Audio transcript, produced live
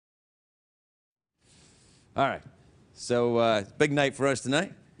All right. So, big night for us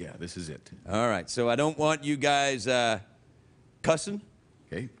tonight. Yeah, this is it. All right. So I don't want you guys cussing.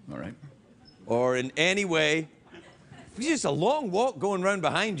 Okay, all right. Or in any way. It's just a long walk going round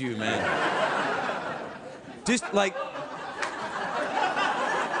behind you, man. Just like...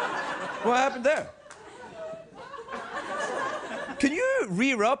 What happened there? Can you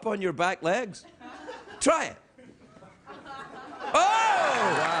rear up on your back legs? Try it.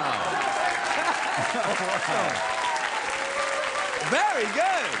 Oh! Wow. Very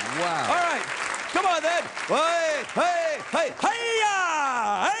good. Wow. All right. Come on then. Hey, hey, hey,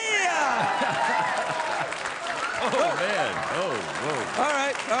 hey-ya! Hey-ya! Oh, man. Oh, whoa. All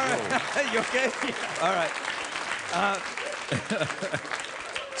right, all right. You okay? All right.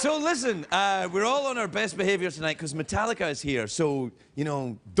 So listen, we're all on our best behavior tonight because Metallica is here. So, you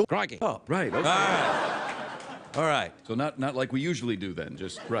know, don't Crikey. up. Right, okay. All right. All right. So not like we usually do then,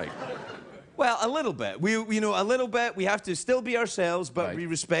 just right. Well, a little bit. You know, a little bit. We have to still be ourselves, but Right. be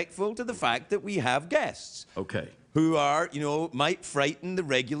respectful to the fact that we have guests. Okay. Who are, you know, might frighten the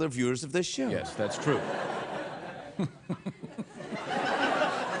regular viewers of this show. Yes, that's true.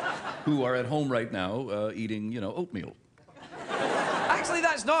 Who are at home right now eating, you know, oatmeal. Actually,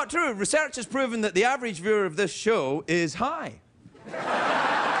 that's not true. Research has proven that the average viewer of this show is high.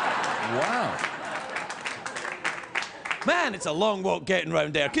 Wow. Man, it's a long walk getting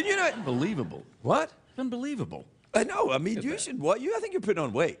round there. Can you do it? Unbelievable. What? Unbelievable. I know. I mean, you should. What? I think you're putting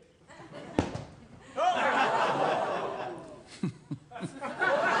on weight.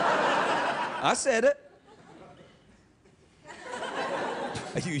 I said it.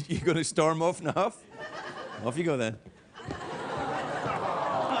 Are you going to storm off now? Off you go then.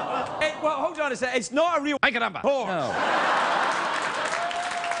 Hey, well, hold on a second. It's not a real horse. No.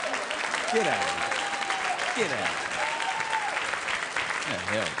 Get out. Get out. Yeah,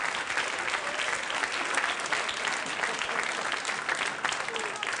 hell.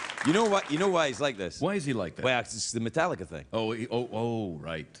 You know what? You know why he's like this? Why is he like that? Well, it's the Metallica thing. Oh,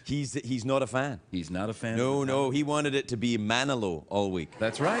 right. He's not a fan. He's not a fan. No, no. He wanted it to be Manilow all week.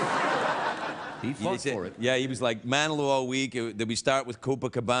 That's right. He fought for it. Yeah, he was like Manilow all week. That we start with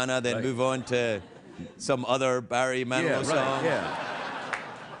Copacabana, then Right. move on to some other Barry Manilow song. Right, yeah.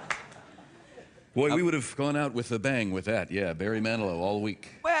 Boy, we would have gone out with a bang with that. Yeah, Barry Manilow all week.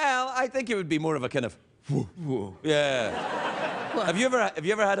 Well, I think it would be more of a kind of whoa, whoa. Yeah. Have you ever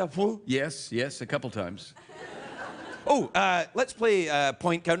had a whoa? Yes, a couple times. Oh, let's play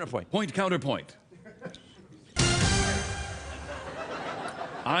point counterpoint. Point counterpoint.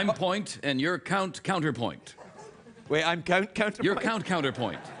 I'm point and you're counterpoint. Wait, I'm counterpoint. You're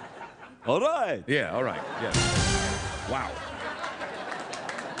counterpoint. All right. Yeah, all right. Yeah. Wow.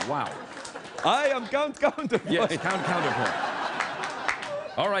 Wow. I am counterpoint. Yes, counterpoint.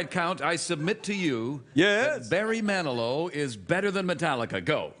 All right, Count, I submit to you Yes. that Barry Manilow is better than Metallica.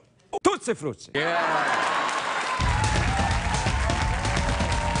 Go. Tootsie Fruits. Yeah.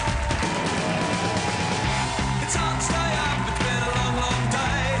 It's hard to stay up, it's been a long, long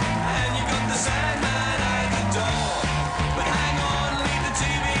day, and you got the Sandman at the door. But hang on, leave the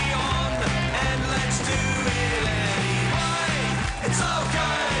TV on, and let's do it anyway. It's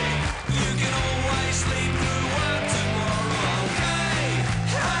okay, you can always sleep through work tomorrow, okay?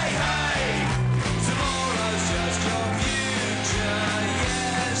 Hey, hey, tomorrow's just your future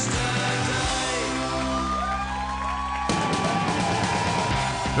yesterday.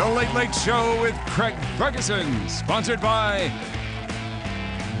 The Late Late Show with Craig Ferguson, sponsored by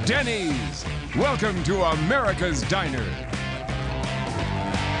Denny's. Welcome to America's Diner.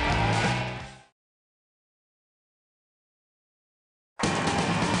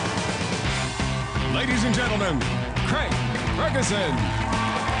 Ladies and gentlemen, Craig Ferguson.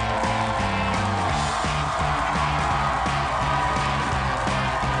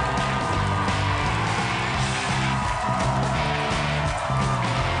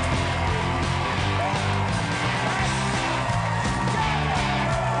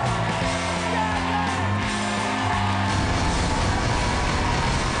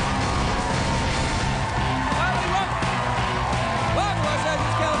 Welcome, Los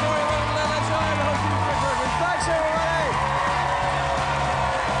Angeles, California. Welcome to Late Late Show. I'm your host, Craig Ferguson. Thanks, everybody.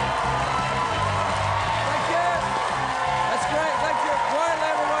 Thank you. That's great. Thank you. Quietly,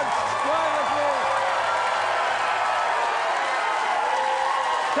 everyone. Quietly, please.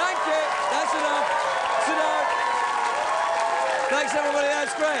 Thank you. That's enough. Sit down. Thanks, everybody.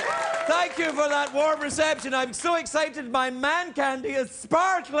 That's great. Thank you for that warm reception. I'm so excited. My man candy is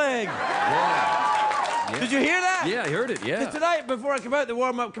sparkling. Did you hear that? Yeah, I heard it, yeah. Tonight, before I come out, the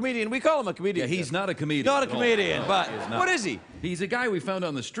warm-up comedian, we call him a comedian. Yeah, he's not a comedian. Not a at all. comedian, No, but he is not. what is he? He's a guy we found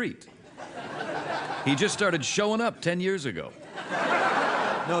on the street. He just started showing up 10 years ago.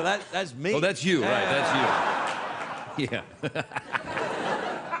 No, that's me. Oh, that's you, right, that's you. Yeah.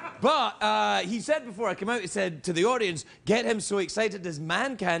 But he said before I came out, he said to the audience, get him so excited his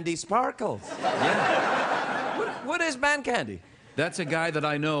man candy sparkles. Yeah. What is man candy? That's a guy that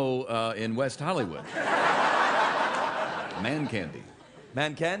I know in West Hollywood. Man candy.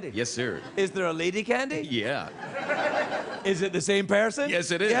 Man candy? Yes, sir. Is there a lady candy? Yeah. Is it the same person?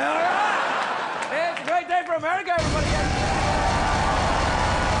 Yes, it is. Yeah, all right. Hey, it's a great day for America, everybody.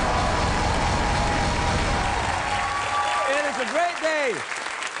 It is a great day.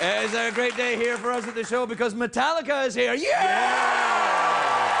 It is a great day here for us at the show because Metallica is here. Yeah!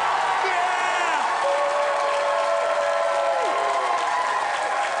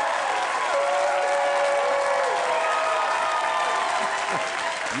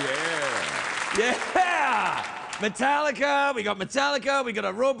 Yeah! Metallica, we got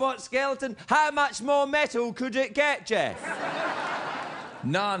a robot skeleton. How much more metal could it get, Jeff?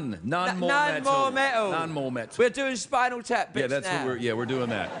 None more metal. None more metal. None more metal. We're doing Spinal Tap bits Yeah, that's now. what we're doing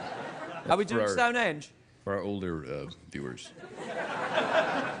that. Are we doing for our- Stonehenge? For our older viewers.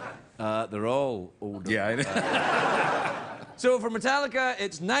 They're all older. Yeah, I know. So for Metallica,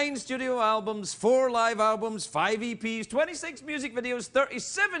 it's 9 studio albums, 4 live albums, 5 EPs, 26 music videos,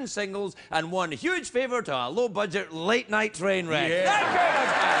 37 singles, and 1 huge favour to a low-budget late-night train wreck. Yeah. Thank you,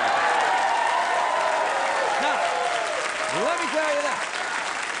 Now, let me tell you this.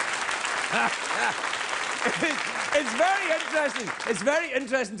 It's very interesting. It's very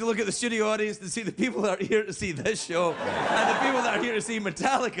interesting to look at the studio audience to see the people that are here to see this show and the people that are here to see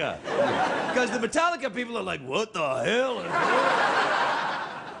Metallica. Because the Metallica people are like, what the hell?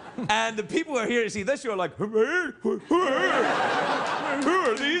 And the people who are here to see this show are like, who are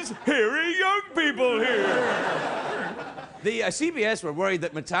these hairy young people here? The CBS were worried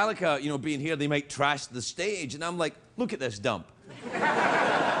that Metallica, being here, they might trash the stage. And I'm like, look at this dump.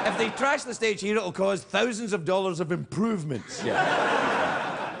 If they trash the stage here, it'll cause thousands of dollars of improvements.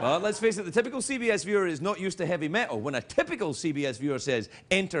 Yeah. Well, let's face it, the typical CBS viewer is not used to heavy metal. When a typical CBS viewer says,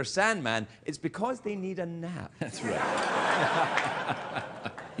 enter Sandman, it's because they need a nap. That's right.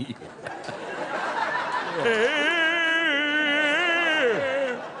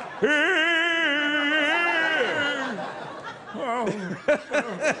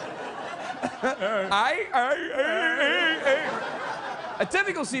 A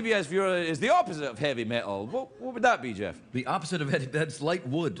typical CBS viewer is the opposite of heavy metal. What would that be, Jeff? The opposite of it, that's light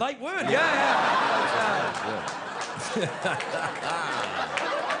wood. Light wood, yeah.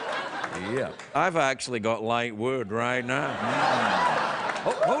 Yeah. I've actually got light wood right now.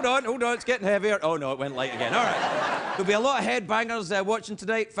 Hold on, it's getting heavier. Oh no, it went light again. All right. There'll be a lot of headbangers watching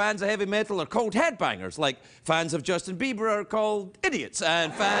tonight. Fans of heavy metal are called headbangers, like fans of Justin Bieber are called idiots,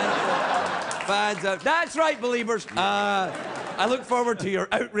 and fans of... That's right, believers. I look forward to your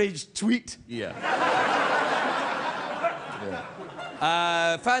outraged tweet. Yeah.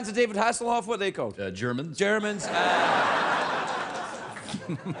 Fans of David Hasselhoff, what are they called? Germans. Germans.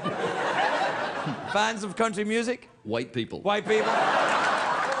 Fans of country music? White people. White people.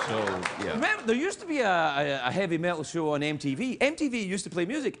 So, yeah. Remember, there used to be a heavy metal show on MTV. MTV used to play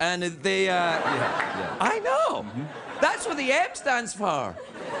music, and they... Yeah. I know. That's what the M stands for. I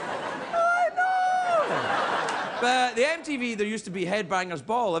know. But the MTV, there used to be Headbangers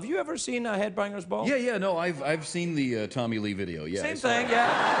Ball. Have you ever seen a Headbangers Ball? Yeah, no, I've seen the Tommy Lee video, yeah. Same thing,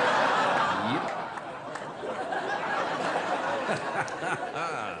 yeah. Yep.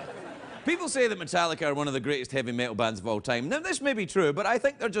 People say that Metallica are one of the greatest heavy metal bands of all time. Now, this may be true, but I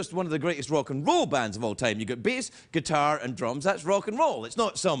think they're just one of the greatest rock and roll bands of all time. You got bass, guitar, and drums. That's rock and roll. It's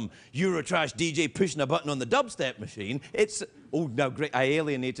not some Eurotrash DJ pushing a button on the dubstep machine. It's... Oh, now, great. I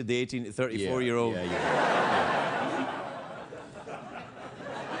alienated the 18 to 34-year-old. Yeah.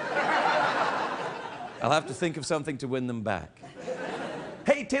 I'll have to think of something to win them back.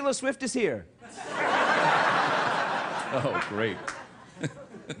 Hey, Taylor Swift is here. Oh, great.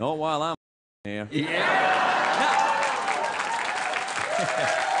 Not while I'm here. Yeah.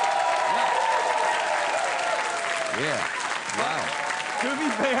 Yeah. Wow.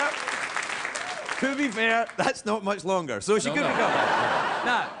 To be fair, that's not much longer. So she could be gone.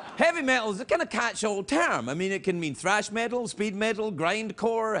 Now, heavy metal is a kind of catch-all term. I mean, it can mean thrash metal, speed metal,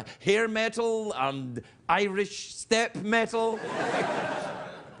 grindcore, hair metal, Irish step metal.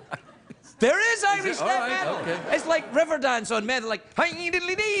 There is Irish step metal. Okay. It's like river dance on metal, like hi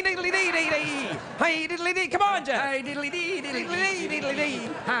diddly dee diddly dee dee dee. Hi diddly dee. Come on, Jeff. Hi diddly dee diddly dee diddly dee.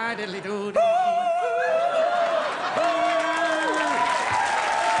 Hi diddly doo.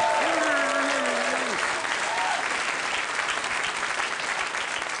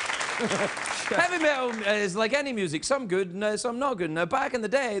 Heavy metal is like any music, some good and some not good. Now, back in the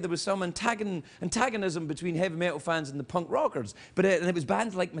day, there was some antagonism between heavy metal fans and the punk rockers, but and it was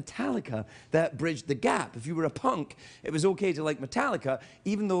bands like Metallica that bridged the gap. If you were a punk, it was okay to like Metallica,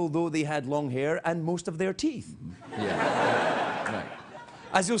 even though they had long hair and most of their teeth. Yeah. Right.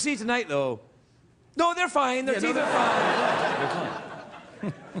 As you'll see tonight, though, no, they're fine. Their teeth are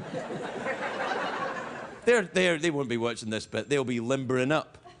fine. They're fine. They won't be watching this, but they'll be limbering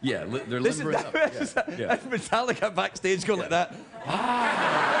up. Yeah, they're limbering up. Yeah. Metallica backstage go like that.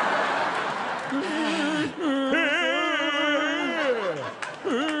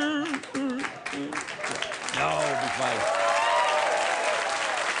 No, it'll be fine.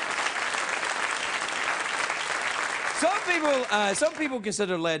 Some people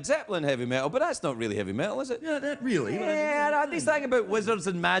consider Led Zeppelin heavy metal, but that's not really heavy metal, is it? Yeah, that really. Yeah, this thing about wizards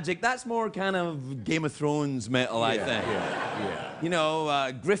and magic, that's more kind of Game of Thrones metal, I think. Yeah. You know,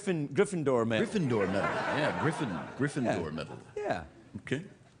 Gryffindor metal. Gryffindor metal. Yeah, Gryffindor metal. Yeah. Okay.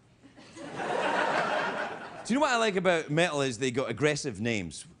 Do you know what I like about metal is they got aggressive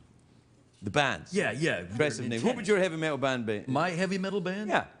names. The bands. Yeah. Aggressive names. What would your heavy metal band be? My heavy metal band?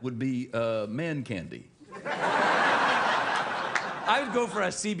 Yeah. Would be Man Candy. I would go for a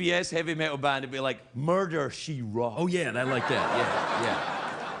CBS heavy metal band. It'd be like Murder, She Wrote. Oh, yeah, I like that.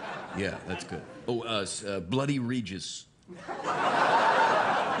 Yeah, that's good. Oh, Bloody Regis.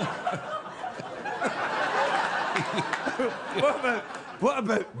 What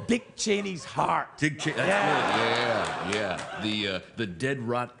about Dick Cheney's Heart? Dick Cheney. That's good. Yeah. The Dead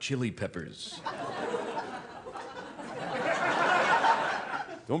Rot Chili Peppers.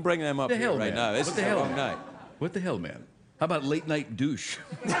 Don't bring them up The here hell, right man. now. This What is the a hell, long night. What the hell, man? How about Late Night Douche?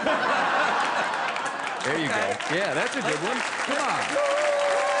 There you go. Yeah, that's a good one. Come on.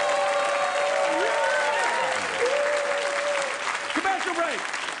 Commercial break.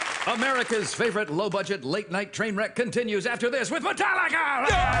 America's favorite low-budget late-night train wreck continues after this with Metallica.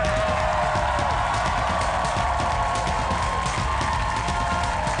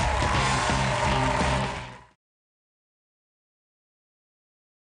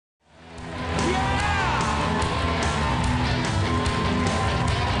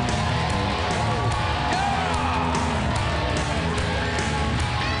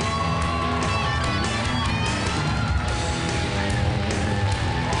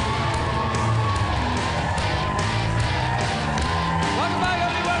 Welcome back,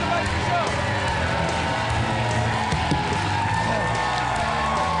 everyone. Back to the show.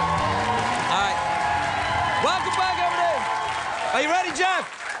 All right. Welcome back, everybody. Are you ready, Jeff?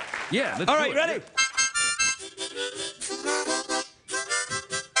 Yeah, let's All do right, it. ready?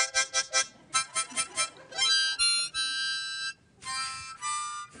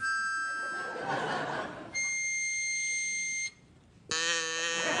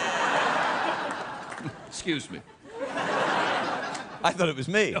 Excuse me. I thought it was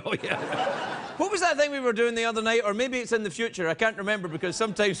me. Oh, yeah. What was that thing we were doing the other night? Or maybe it's in the future. I can't remember because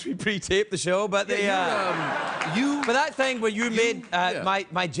sometimes we pre-tape the show. But but that thing where you made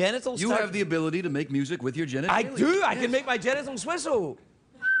my genitals. You have the ability to make music with your genitals. I do. I can make my genitals whistle.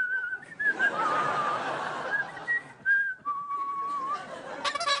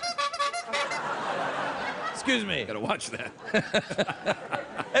 Excuse me. Gotta watch that.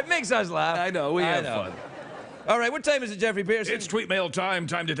 It makes us laugh. I know. We have fun. All right, what time is it, Jeffrey Pearson? It's tweet mail time.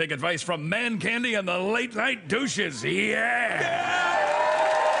 Time to take advice from Man Candy and the Late Night Douches. Yeah!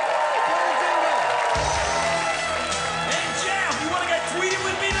 Hey, Jeff, you want to get tweeted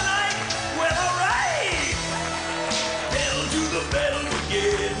with me tonight? Well, all right. Pedal to the metal, we're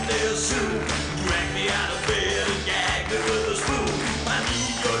getting there soon. Drag me out of bed and gag me with a spoon. I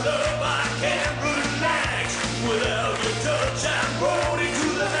need your love, I can't relax. Without your touch, I'm rolling to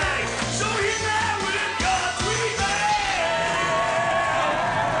the max. So hit that with your tweet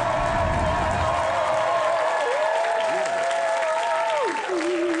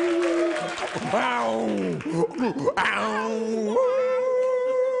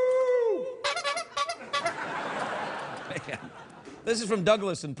This is from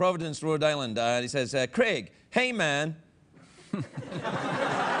Douglas in Providence, Rhode Island. He says, Craig, hey, man.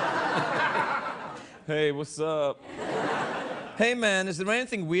 Hey, what's up? Hey, man, is there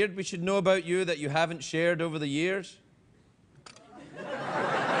anything weird we should know about you that you haven't shared over the years?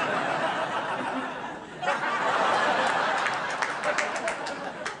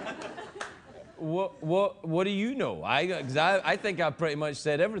 What do you know? 'Cause I think I've pretty much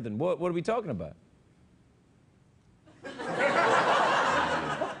said everything. What are we talking about?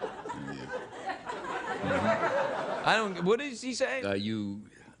 I don't. What is he saying?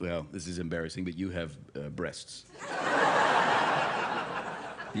 Well, this is embarrassing, but you have breasts.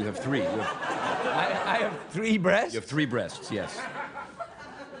 You have three. I have 3 breasts? You have 3 breasts, yes.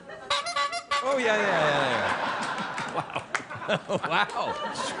 Oh, yeah. Wow. Wow.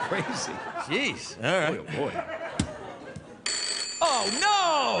 It's crazy. Jeez. All right. Boy, oh boy. Oh,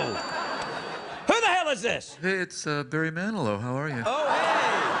 no! Who the hell is this? Hey, it's Barry Manilow. How are you? Oh,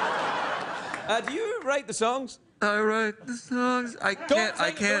 hey. Do you write the songs? I write the songs. I can't.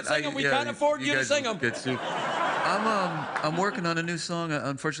 Don't sing 'em. We can't afford you to guys sing 'em. get sued. I'm working on a new song.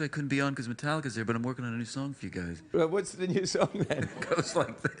 Unfortunately, I couldn't be on because Metallica's there, but I'm working on a new song for you guys. What's the new song then? It goes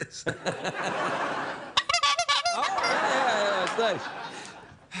like this. Oh, yeah, it's nice.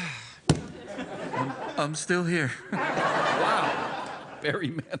 I'm still here. Wow. Barry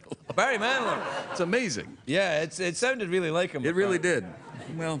Manilow. Barry Manilow. It's amazing. Yeah, it sounded really like him. It really did.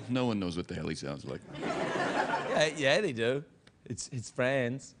 Well, no one knows what the hell he sounds like. Yeah, they do. It's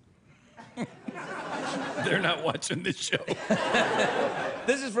friends. They're not watching this show.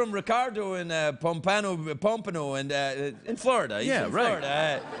 This is from Ricardo in Pompano, and in Florida. He's Yeah, in right. Florida.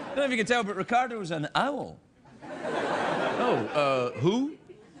 I don't know if you can tell, but Ricardo was an owl. Oh, who?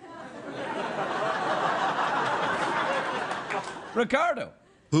 Ricardo.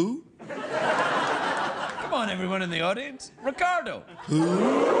 Who? Come on, everyone in the audience. Ricardo.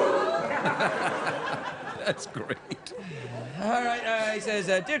 That's great. All right, he says,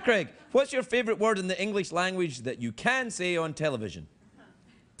 Dear Craig, what's your favorite word in the English language that you can say on television?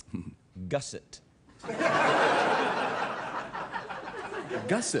 Gusset.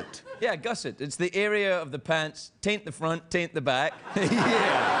 Gusset. Yeah, gusset. It's the area of the pants, taint the front, taint the back.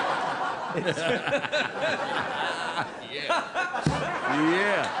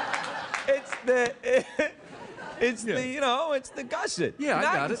 Yeah. It's the, you know, it's the gusset. Yeah, I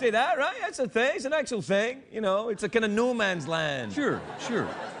Now, got can it. say that, right? That's a thing. It's an actual thing. You know, it's a kind of no man's land. Sure.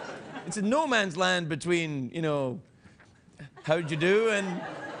 It's a no man's land between, you know, how'd you do and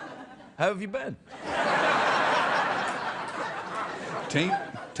how have you been?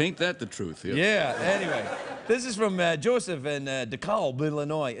 Tain't that the truth? Yeah, anyway. This is from Joseph in DeKalb,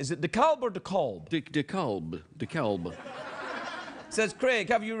 Illinois. Is it DeKalb or DeKalb? DeKalb. Says, Craig,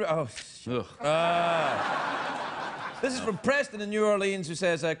 have you... Oh, Ugh. This is from Preston in New Orleans, who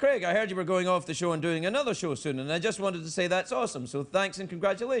says, Craig, I heard you were going off the show and doing another show soon, and I just wanted to say that's awesome, so thanks and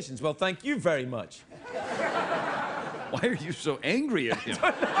congratulations. Well, thank you very much. Why are you so angry at him?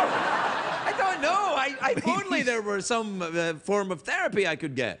 I don't know. If only there were some form of therapy I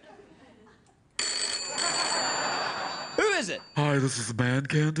could get. Who is it? Hi, this is Man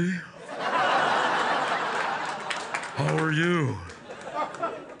Candy. How are you?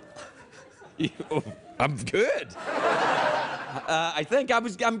 I'm good. I think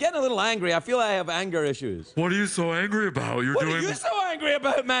I'm getting a little angry. I feel I have anger issues. What are you so angry about? You're What doing. are you so angry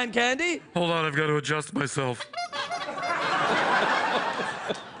about, Man Candy? Hold on, I've got to adjust myself.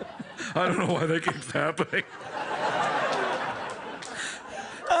 I don't know why that keeps happening.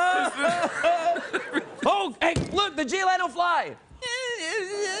 Oh, hey, look, the Jay Leno fly.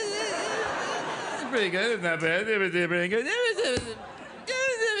 Pretty good, not bad. Pretty good.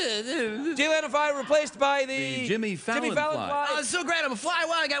 Jay Leno fly replaced by the Jimmy Fallon fly. Oh, it's so great. I'm a fly.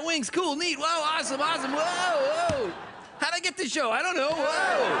 Wow, I got wings. Cool, neat. Whoa, awesome. Whoa. How'd I get this show? I don't know.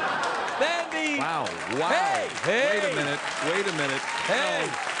 Whoa. Then the... Wow. Hey. Wait a minute. Hey.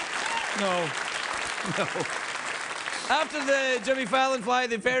 No. After the Jimmy Fallon fly,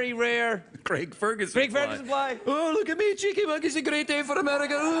 the very rare... Craig Ferguson Craig Ferguson fly. Oh, look at me, cheeky monkey. It's a great day for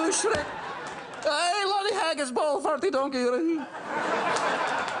America. Oh, Shrek. Hey, Lonnie Haggis, ball, farty donkey.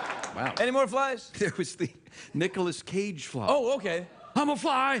 Wow. Any more flies? There was the Nicolas Cage fly. Oh, okay. I'm a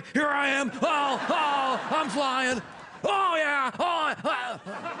fly. Here I am. Oh, I'm flying. Oh, yeah.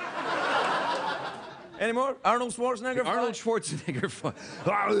 Any more? Arnold Schwarzenegger fly? Arnold Schwarzenegger fly.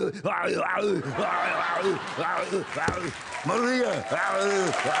 Maria.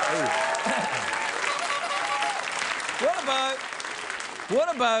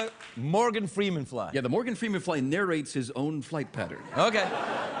 What about Morgan Freeman fly? Yeah, the Morgan Freeman fly narrates his own flight pattern. Okay.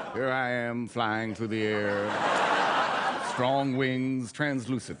 Here I am flying through the air, strong wings,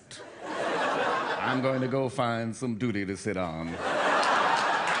 translucent. I'm going to go find some duty to sit on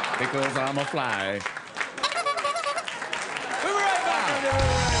because I'm a fly. We'll be right back.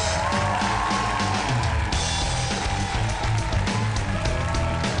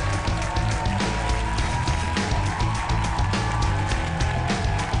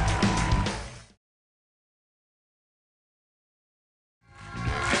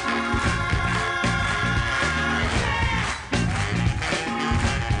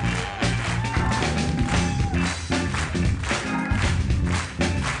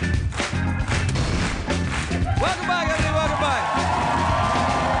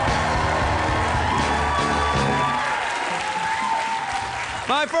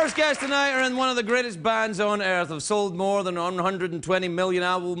 My first guests tonight are in one of the greatest bands on earth. Have sold more than 120 million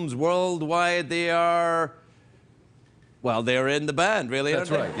albums worldwide. They are... Well, they're in the band, really.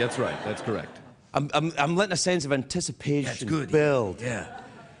 That's right. That's right. That's correct. I'm letting a sense of anticipation That's good. build. Yeah.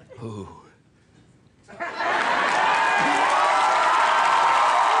 Ooh.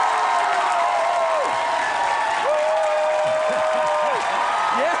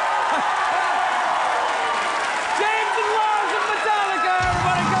 James and Lars of Metallica,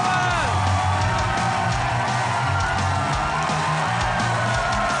 everybody come on!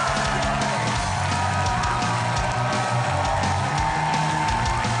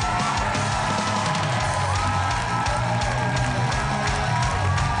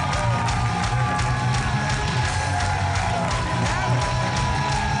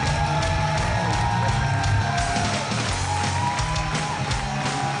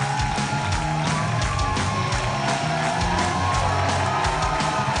 Welcome, gentlemen.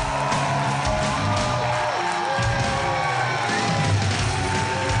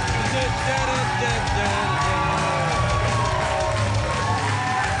 Sit down.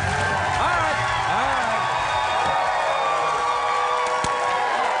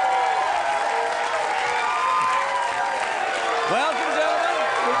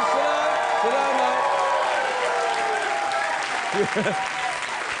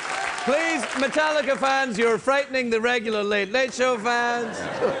 Please, Metallica fans, you're frightening the regular Late Late Show fans.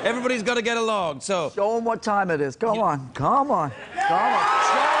 Everybody's got to get along, so... Show them what time it is. Come on. Come on. Come on.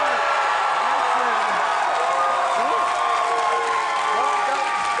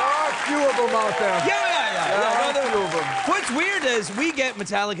 There are a few of them out there. Yeah. There are a few of them. What's weird is we get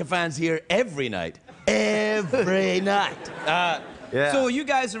Metallica fans here every night. Every night. So you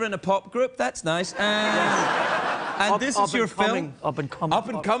guys are in a pop group. That's nice. And this is your film? Up and coming. Up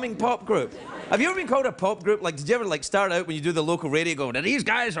and coming pop group. Have you ever been called a pop group? Like, did you ever like start out when you do the local radio go, these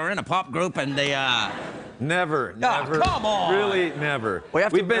guys are in a pop group and they Never. Come on. Really, never.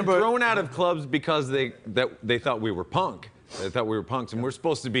 We've been thrown out of clubs because they thought we were punk. They thought we were punks, and we're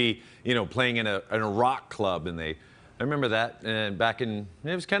supposed to be, you know, playing in a rock club, and I remember that, and back in,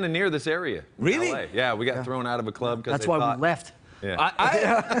 it was kind of near this area. Really? LA. Yeah, we got thrown out of a club because That's why we left. Yeah.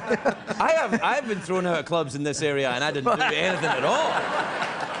 I've been thrown out of clubs in this area and I didn't do anything at all.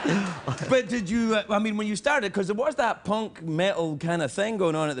 But did you, I mean, when you started, because there was that punk metal kind of thing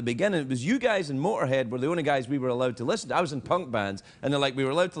going on at the beginning, it was you guys and Motorhead were the only guys we were allowed to listen to. I was in punk bands, and they're like, we were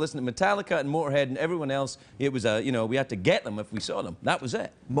allowed to listen to Metallica and Motorhead, and everyone else, it was, you know, we had to get them if we saw them. That was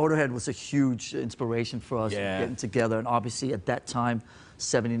it. Motorhead was a huge inspiration for us getting together, and obviously at that time,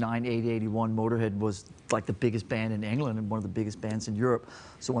 79, 80, 81, Motorhead was like the biggest band in England and one of the biggest bands in Europe.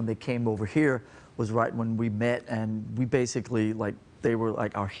 So when they came over here was right when we met, and we basically, like, they were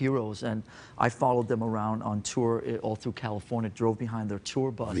like our heroes, and I followed them around on tour all through California, drove behind their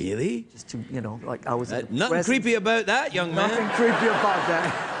tour bus. Really? Just to, you know, like I was... Nothing creepy about that, young man. Nothing creepy about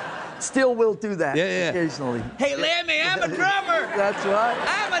that. Still will do that occasionally. Hey, Lemmy, I'm a drummer. That's right.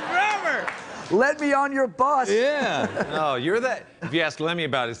 I'm a drummer. Let me on your bus. Yeah. No, you're that. If you ask Lemmy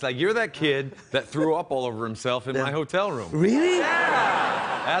about it, it's like you're that kid that threw up all over himself in my hotel room. Really?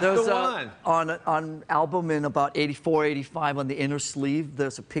 Yeah. That's the one. On an album in about 84, 85, on the inner sleeve,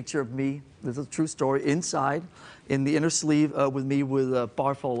 there's a picture of me. This is a true story. Inside, in the inner sleeve, with me with a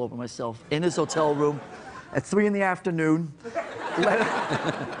barf all over myself in his hotel room at 3 in the afternoon.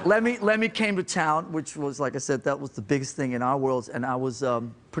 Lemmy came to town, which was, like I said, that was the biggest thing in our worlds, and I was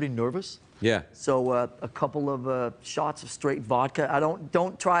pretty nervous. Yeah. So a couple of shots of straight vodka.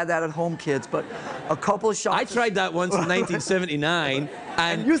 Don't try that at home, kids, but a couple of shots. I tried that once in 1979,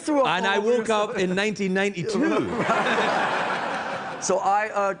 and you threw up and all I over woke up yourself. in 1992. So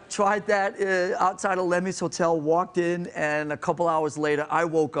I tried that outside of Lemmy's hotel, walked in, and a couple hours later, I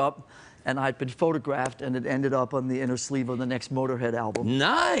woke up, and I'd been photographed, and it ended up on the inner sleeve of the next Motorhead album.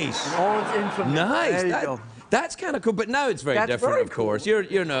 Nice. And all its infamy. Nice. There you go. That's kind of cool, but now it's very That's different, very of course. cool.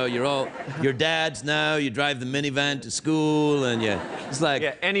 You're all your dads now. You drive the minivan to school, and it's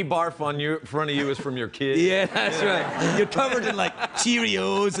like Any barf on you in front of you is from your kid. Yeah, that's right. You're covered in like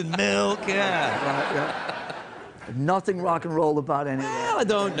Cheerios and milk. Yeah. Nothing rock and roll about any of that. Well, I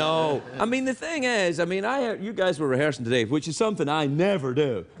don't know. I mean, the thing is, I mean, you guys were rehearsing today, which is something I never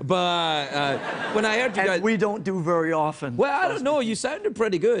do. But when I heard you guys... And we don't do very often. Well, I don't know. You sounded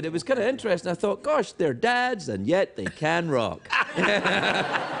pretty good. It was kind of interesting. I thought, gosh, they're dads, and yet they can rock.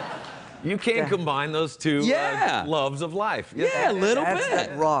 You can combine those two loves of life. Yeah, a little That's bit.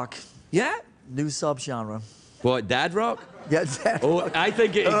 that rock. Yeah. New subgenre. What, dad rock? Yeah, that Oh, I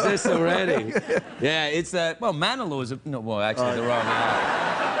think it exists already. Yeah, it's well, Manilow is no. Well, actually, the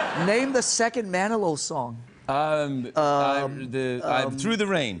wrong. Name the second Manilow song. Through the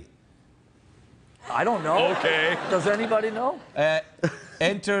Rain. I don't know. Okay. Does anybody know?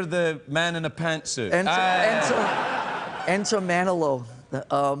 Enter the Man in a Pantsuit. Enter Manilow.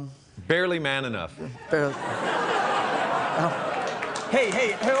 Barely man enough.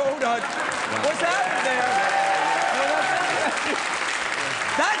 Hey, hold on. What's happening there?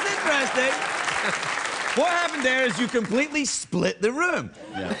 That's interesting. What happened there is you completely split the room.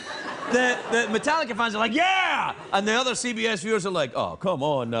 Yeah. The Metallica fans are like, yeah! And the other CBS viewers are like, oh, come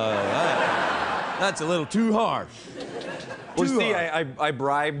on, that's a little too harsh. Well, see, I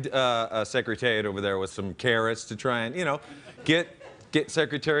bribed a secretariat over there with some carrots to try and, get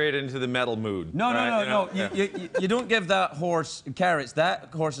secretariat into the metal mood. No. Yeah. You don't give that horse carrots. That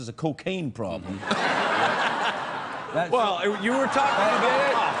horse has a cocaine problem. Well, you were talking about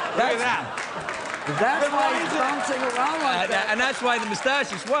it. Look at that. That's why he's bouncing around like that. And that's why the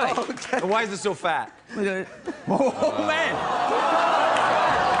mustache is white. Okay. And why is it so fat? Oh, man.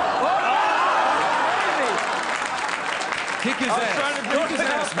 Kick his ass. Kick his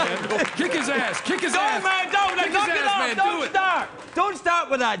ass, man. Kick his ass. Kick his ass. Man, don't. Kick his ass, man. Do it. Don't start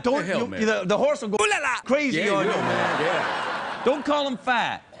with that. Don't. hell, man. The horse will go crazy on you, man. Yeah. Don't call him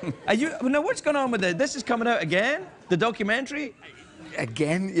fat. Now, what's going on with it? This is coming out again? The documentary?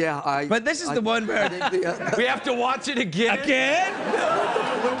 Again? Yeah, But this is the one where... We have to watch it again? Again?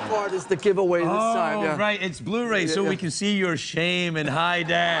 The blue part is the giveaway this time. Yeah. Right. It's Blu-ray, so we can see your shame in high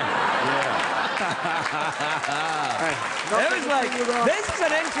def. It was like, this is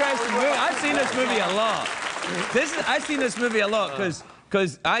an interesting movie. I've seen this movie a lot. I've seen this movie a lot because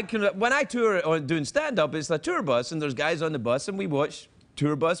when I tour or doing stand-up, it's a tour bus, and there's guys on the bus, and we watch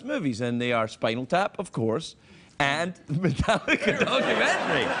tour bus movies, and they are Spinal Tap, of course, and Metallica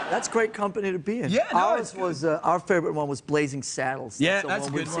documentary. That's great company to be in. Yeah, our favorite one was Blazing Saddles. Yeah, that's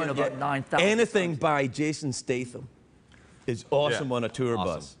a the good one. one. We've seen about 9,000. Anything by Jason Statham is awesome on a tour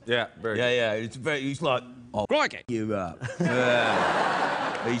bus. Yeah, very good. Yeah. He's like, oh, crikey, you up.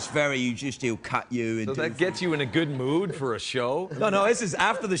 He'll cut you into... So that gets you in a good mood for a show? No, this is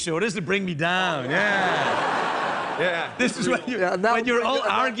after the show. This is to bring me down, yeah. This is when you're all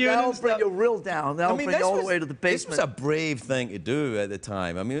arguing and stuff. That'll bring you real down. That'll bring you all the way to the basement. This was a brave thing to do at the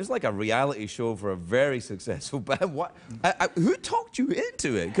time. I mean, it was like a reality show for a very successful band. Who talked you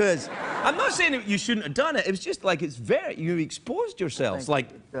into it? Because I'm not saying that you shouldn't have done it. It was just like you exposed yourselves, like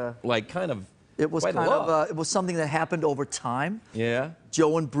kind of. It was quite kind a lot. of it was something that happened over time. Yeah.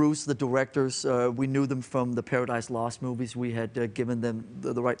 Joe and Bruce, the directors, we knew them from the Paradise Lost movies. We had given them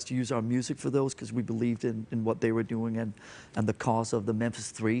the rights to use our music for those because we believed in what they were doing and the cause of the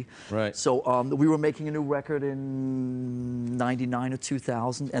Memphis 3. Right. So we were making a new record in '99 or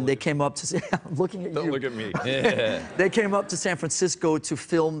 2000, and they came up to say, I'm looking at you. Don't look at me. Yeah. They came up to San Francisco to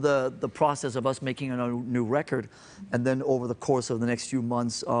film the process of us making a new record, and then over the course of the next few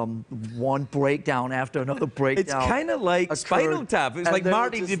months, one breakdown after another breakdown. It's kind of like Spinal Tap. It's like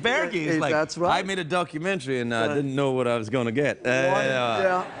Marty DeBerge. It's like, that's right. I made a documentary and I didn't know what I was going to get.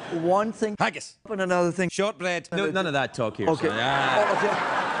 One thing Haggis. and another thing. Shortbread. No, none of that talk here. Okay. son. Okay.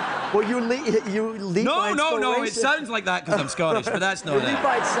 Well, you lead by No. It inspiration. sounds like that because I'm Scottish, but that's not You lead it.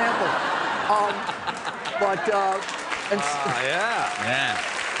 by example. Yeah.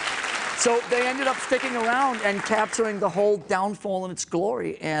 So they ended up sticking around and capturing the whole downfall in its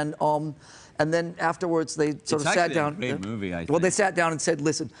glory, and then afterwards they sort of sat down. It's actually a great movie, I think. Well, they sat down and said,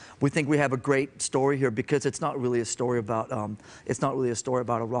 "Listen, we think we have a great story here because it's not really a story about a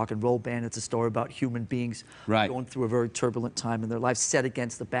rock and roll band. It's a story about human beings going through a very turbulent time in their lives, set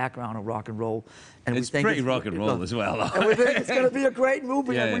against the background of rock and roll." And It's pretty rock and roll as well. And we think it's going to be a great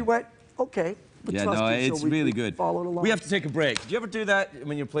movie, Yeah. and we went, "Okay." It's really good. Followed along. We have to take a break. Did you ever do that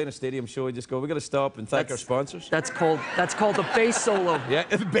when you're playing a stadium show? You just go, we got to stop and thank our sponsors? That's called the bass solo. Yeah,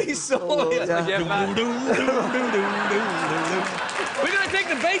 the bass solo. Yeah. We're going to take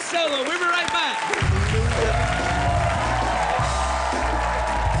the bass solo. We'll be right back.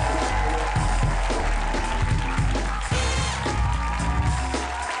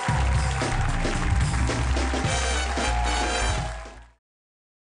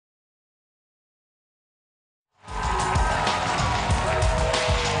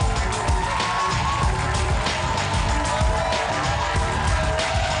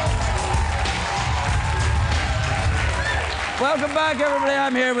 Welcome back, everybody.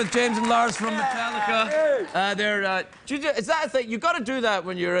 I'm here with James and Lars from Metallica. Is that a thing? You got to do that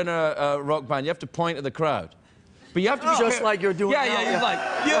when you're in a rock band. You have to point at the crowd, but you have to be Just like you're doing now. Yeah. You're like,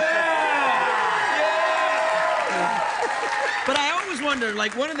 But I always wonder,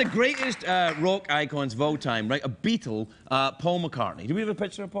 like, one of the greatest rock icons of all time, right? A Beatle, Paul McCartney. Do we have a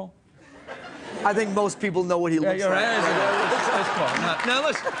picture of Paul? I think most people know what he looks You're like. right. That's Paul. Now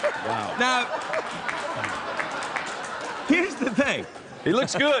listen. Wow. Now, here's the thing. He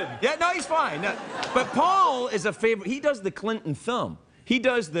looks good. Yeah, no, he's fine. No, but Paul is a favorite. He does the Clinton thumb. He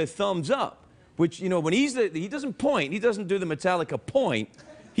does the thumbs up, which, you know, when he doesn't point, he doesn't do the Metallica point.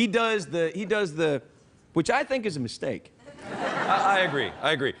 He does the, which I think is a mistake. I agree.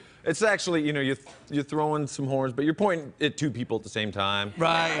 I agree. It's actually, you know, you're throwing some horns, but you're pointing at two people at the same time.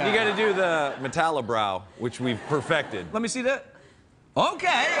 Right. You got to do the Metallica brow, which we've perfected. Let me see that.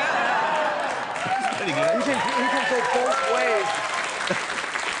 Okay. That's pretty good. He can go both ways.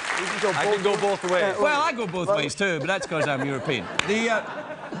 I can go both ways. Well, I go both ways too, but that's because I'm European.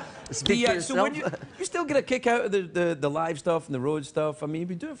 So when you still get a kick out of the live stuff and the road stuff. I mean, you've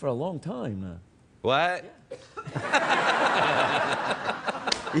been doing it for a long time now. What?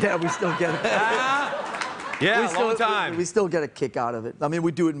 Yeah, we still get it. Yeah, long time. We still get a kick out of it. I mean,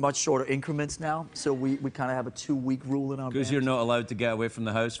 we do it in much shorter increments now, so we kind of have a 2-week rule in our Because band. you're not allowed to get away from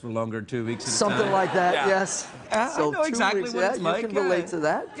the house for longer than 2 weeks at a time. Something like that, Yeah. yes. I know 2 exactly weeks, what it's like. You can relate to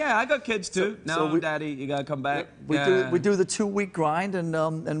that. Yeah, I got kids too. so Daddy, you gotta come back. We do the 2-week grind,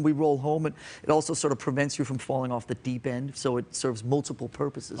 and we roll home, and it also sort of prevents you from falling off the deep end, so it serves multiple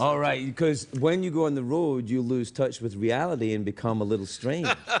purposes. All right, because when you go on the road, you lose touch with reality and become a little strange.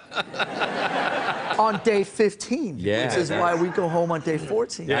 On day 15, Yeah, which is why we go home on day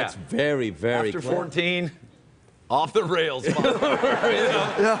 14. Yeah. That's very, very After clever. 14, off the rails.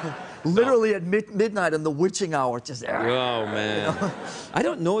 Yeah. Literally at midnight in the witching hour, just Oh, man. I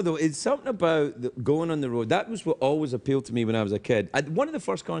don't know, though. It's something about going on the road. That was what always appealed to me when I was a kid. One of the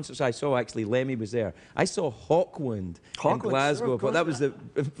first concerts I saw, actually, Lemmy was there. I saw Hawkwind in Glasgow. sure, of course. That was the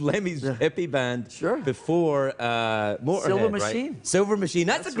Lemmy's hippie band before Motorhead, Silver right? Machine. Silver Machine.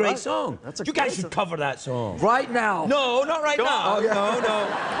 That's a great right. song. That's a you guys great should song. cover that song. right now. No, not right now.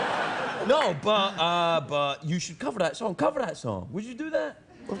 on. No, but you should cover that song. Cover that song. Would you do that?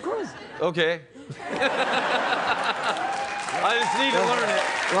 Of course. Okay. I just need to learn it.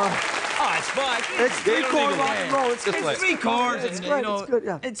 Well, Oh, it's fine. it's They don't three-chord need rock to and roll. It's Just good. like- 3 chords, It's and great, you know, it's good,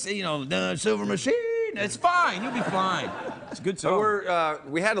 yeah. it's the Silver Machine. It's fine. You'll be fine. It's a good song. So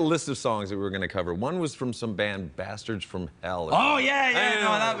we had a list of songs that we were going to cover. One was from some band, Bastards from Hell. Oh yeah, I no,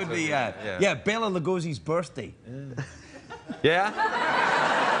 know, that would be yeah. Bela Lugosi's birthday. Yeah?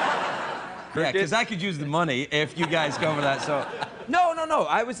 Yeah, because I could use the money if you guys cover that song. No.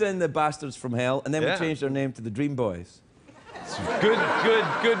 I was in the Bastards from Hell, and then we changed our name to the Dream Boys.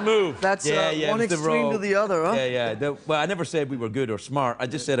 Good move. That's one it was extreme to the other, huh? Yeah. Well, I never said we were good or smart. I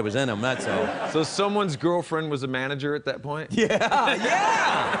just said I was in them. That's all. So someone's girlfriend was a manager at that point? Yeah.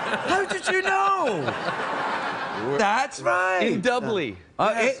 How did you know? That's right. In Dublin.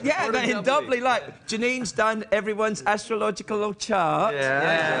 In Dublin, like Janine's done everyone's astrological chart. Yeah,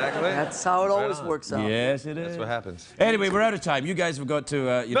 exactly. That's how it always works out. Yes, it is. That's what happens. Anyway, we're out of time. You guys have got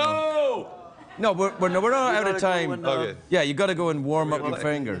to, No, we're not out of time. Okay. Yeah, you got to go and warm up your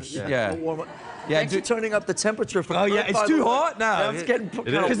fingers. Yeah. Warm up. Thanks for turning up the temperature for Oh Kurt, yeah, it's by too the way. hot now. Yeah, it's getting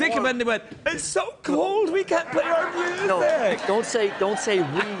Because they came in and they went, "It's so cold, we can't play our music." No, don't say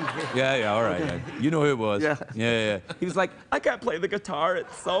we. Yeah, all right. Yeah. You know who it was. Yeah. He was like, "I can't play the guitar.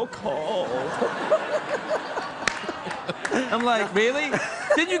 It's so cold." I'm like, really?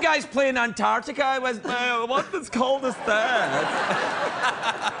 Didn't you guys play in Antarctica? I was, no, what's as cold as that?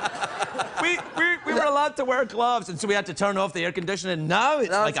 we were allowed to wear gloves, and so we had to turn off the air conditioning. Now it's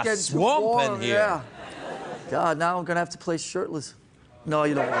like a getting too swamp warm, in here. Yeah. God, now I'm gonna have to play shirtless. No,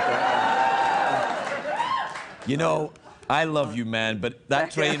 you don't want that. You know, I love you, man, but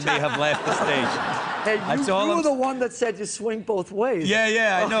that train may have left the station. Hey, That's you all were I'm- the one that said you swing both ways.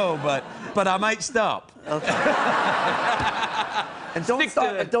 Yeah, I know, but I might stop. And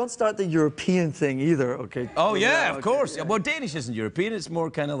don't start the European thing either, okay? Oh yeah, of okay, course. yeah. Well, Danish isn't European. It's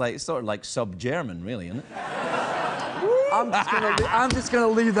more kind of like sub-German, really, isn't it? I'm just gonna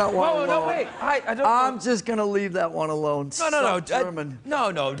leave that one alone. No, wait. I don't. I'm just gonna leave that one alone. No. German.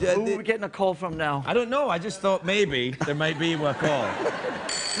 No. Who are we getting a call from now? I don't know. I just thought maybe there might be a call.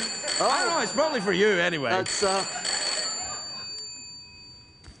 I don't know. It's probably for you anyway. That's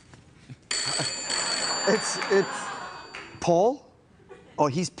it's Paul. Oh,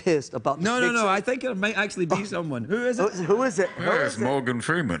 he's pissed about the No. picture. I think it might actually be someone. Who is it? Who is it? It's Morgan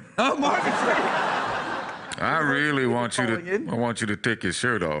Freeman. Oh, Marcus. I really want you calling in? to. I want you to take your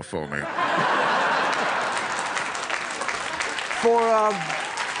shirt off for me.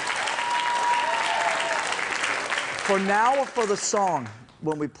 For now or for the song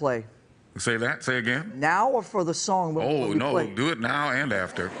when we play? Say that. Say again. Now or for the song when Oh we no! play? Do it now and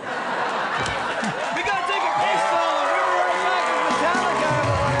after. We gotta take a piece solo. We'll be right back with Metallica,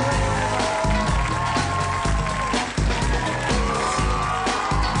 everybody.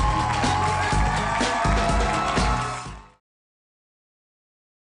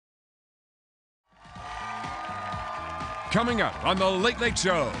 Coming up on The Late Late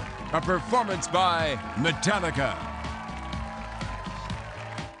Show, a performance by Metallica.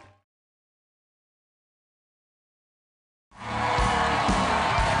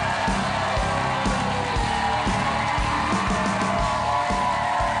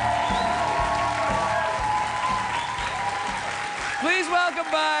 Please welcome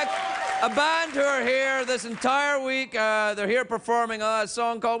back a band who are here this entire week. They're here performing a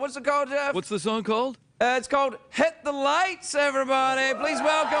song called, what's it called, Jeff? What's the song called? It's called Hit the Lights, everybody. Please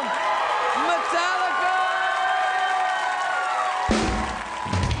welcome Metallica.